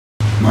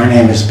My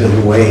name is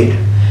Bill Wade.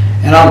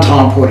 And I'm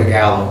Tom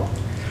Portogallo.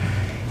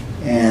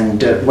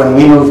 And when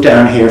we moved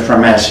down here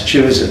from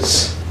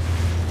Massachusetts,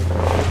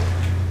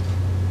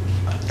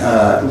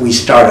 we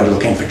started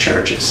looking for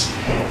churches.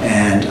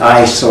 And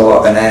I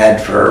saw an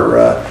ad for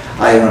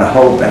Iona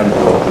Hope in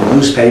the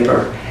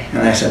newspaper,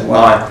 and I said,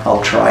 well,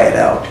 I'll try it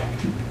out.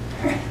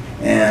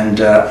 And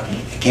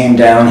came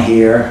down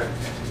here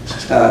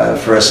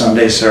for a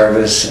Sunday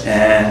service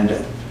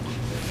and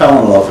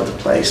fell in love with the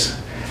place.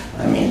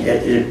 I mean,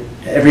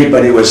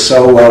 everybody was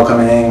so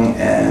welcoming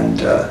and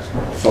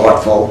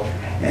thoughtful,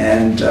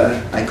 and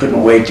I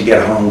couldn't wait to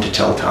get home to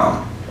tell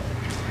Tom.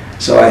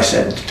 So I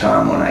said to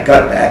Tom when I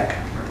got back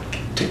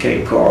to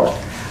Cape Coral,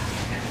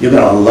 you're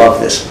going to love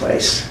this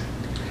place.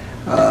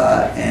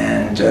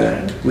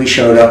 And we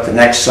showed up the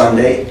next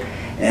Sunday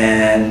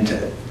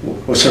and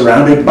were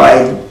surrounded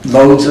by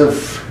loads of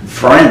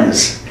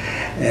friends,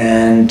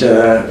 and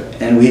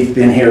we've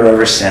been here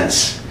ever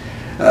since.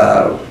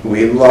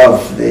 We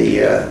love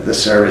the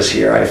service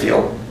here. I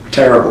feel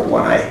terrible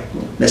when I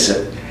miss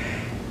it.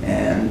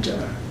 And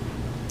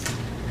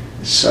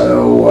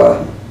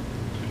so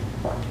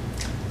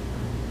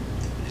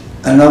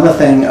another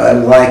thing I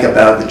like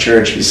about the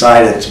church,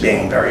 besides its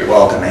being very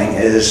welcoming,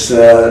 is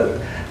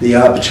the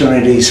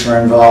opportunities for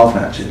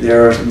involvement.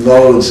 There are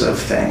loads of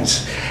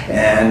things,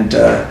 and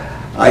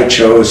I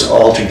chose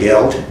Altar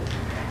Guild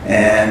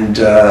and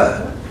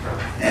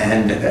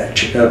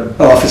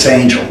Office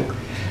Angel.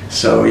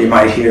 So you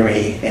might hear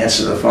me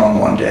answer the phone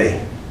one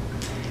day.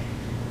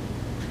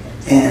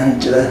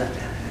 And the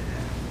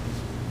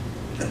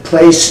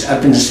place,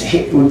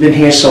 we've been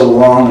here so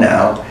long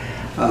now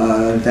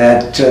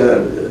that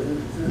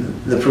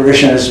the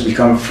parishioners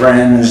become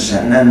friends,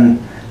 and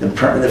then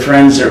the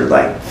friends are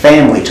like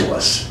family to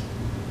us.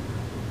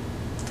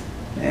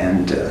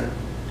 And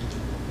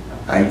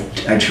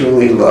I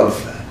truly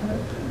love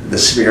the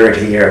spirit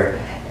here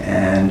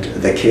and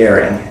the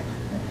caring.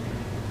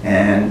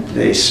 And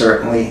they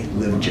certainly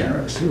live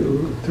generous.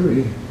 2,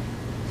 3.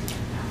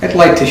 I'd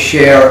like to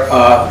share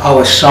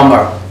our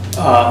summer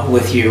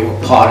with you, a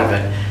part of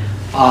it.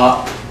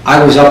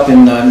 I was up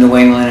in New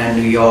England and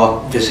New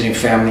York visiting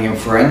family and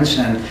friends,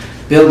 and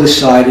Bill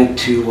decided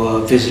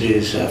to visit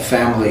his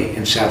family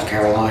in South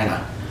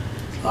Carolina.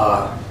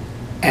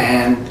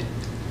 And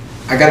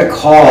I got a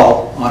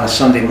call on a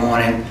Sunday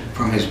morning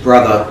from his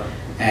brother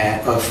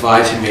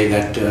advising me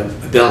that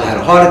Bill had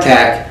a heart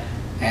attack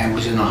and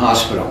was in the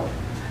hospital.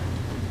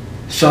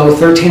 So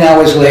 13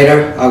 hours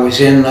later, I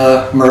was in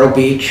Myrtle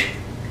Beach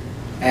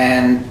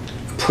and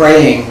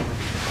praying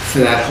for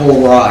that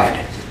whole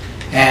ride.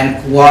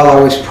 And while I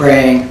was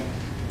praying,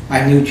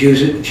 I knew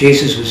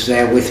Jesus was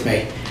there with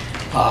me.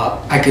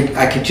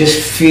 I could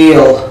just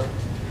feel,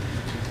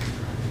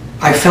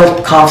 I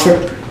felt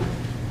comfort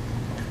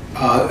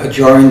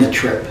during the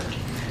trip.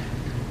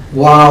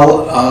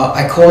 While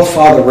I called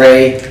Father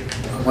Ray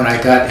when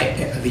I got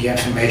the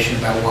information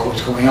about what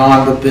was going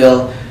on with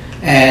Bill,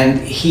 and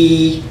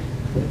he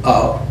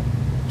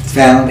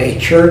found a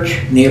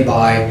church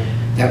nearby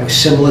that was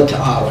similar to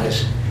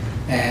ours,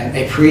 and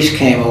a priest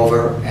came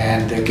over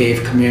and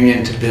gave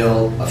communion to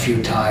Bill a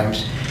few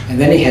times, and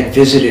then he had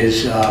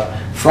visitors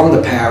from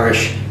the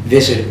parish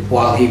visit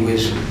while he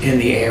was in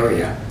the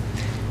area.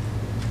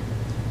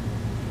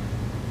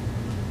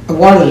 I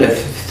wanted to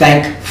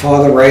thank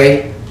Father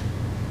Ray.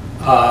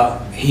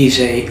 He's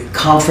a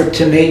comfort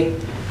to me,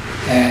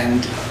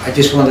 and I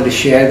just wanted to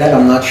share that.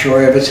 I'm not sure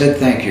I ever said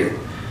thank you.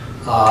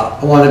 I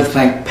wanted to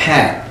thank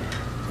Pat,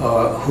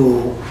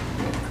 who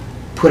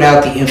put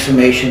out the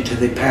information to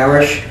the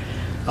parish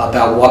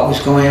about what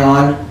was going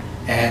on,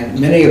 and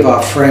many of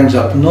our friends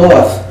up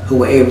north who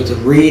were able to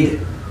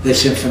read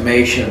this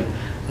information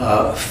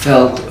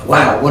felt,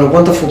 wow, what a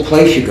wonderful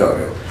place you go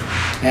to.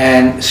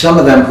 And some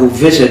of them who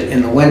visit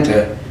in the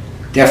winter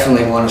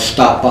definitely want to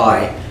stop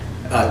by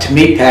to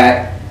meet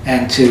Pat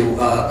and to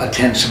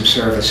attend some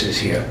services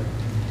here.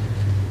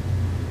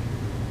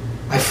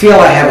 I feel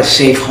I have a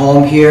safe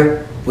home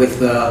here with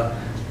the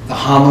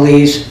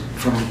homilies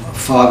from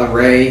Father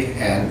Ray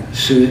and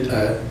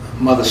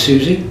Mother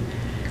Susie.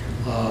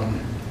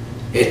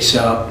 It's,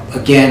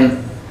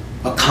 again,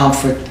 a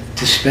comfort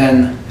to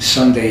spend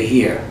Sunday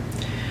here.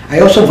 I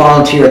also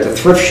volunteer at the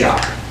thrift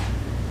shop,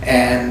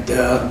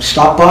 and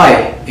stop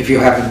by if you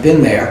haven't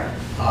been there.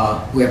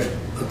 We have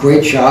a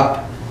great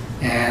shop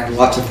and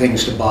lots of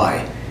things to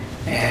buy.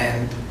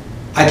 And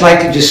I'd like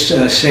to just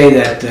say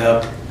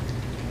that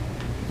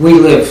we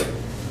live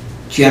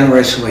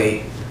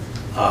generously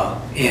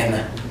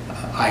in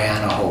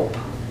Iona Hope.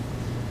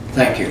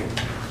 Thank you.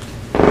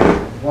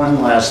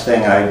 One last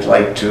thing I'd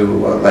like to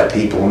let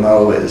people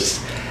know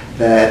is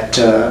that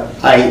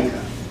I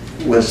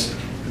was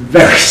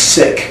very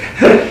sick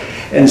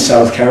in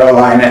South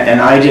Carolina, and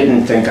I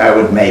didn't think I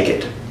would make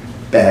it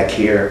back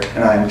here.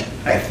 And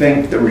I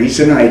think the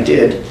reason I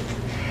did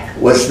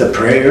was the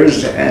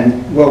prayers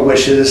and well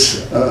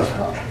wishes of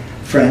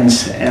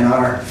friends and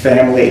our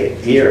family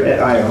here at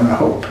Iona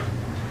Hope.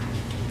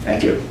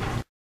 Thank you.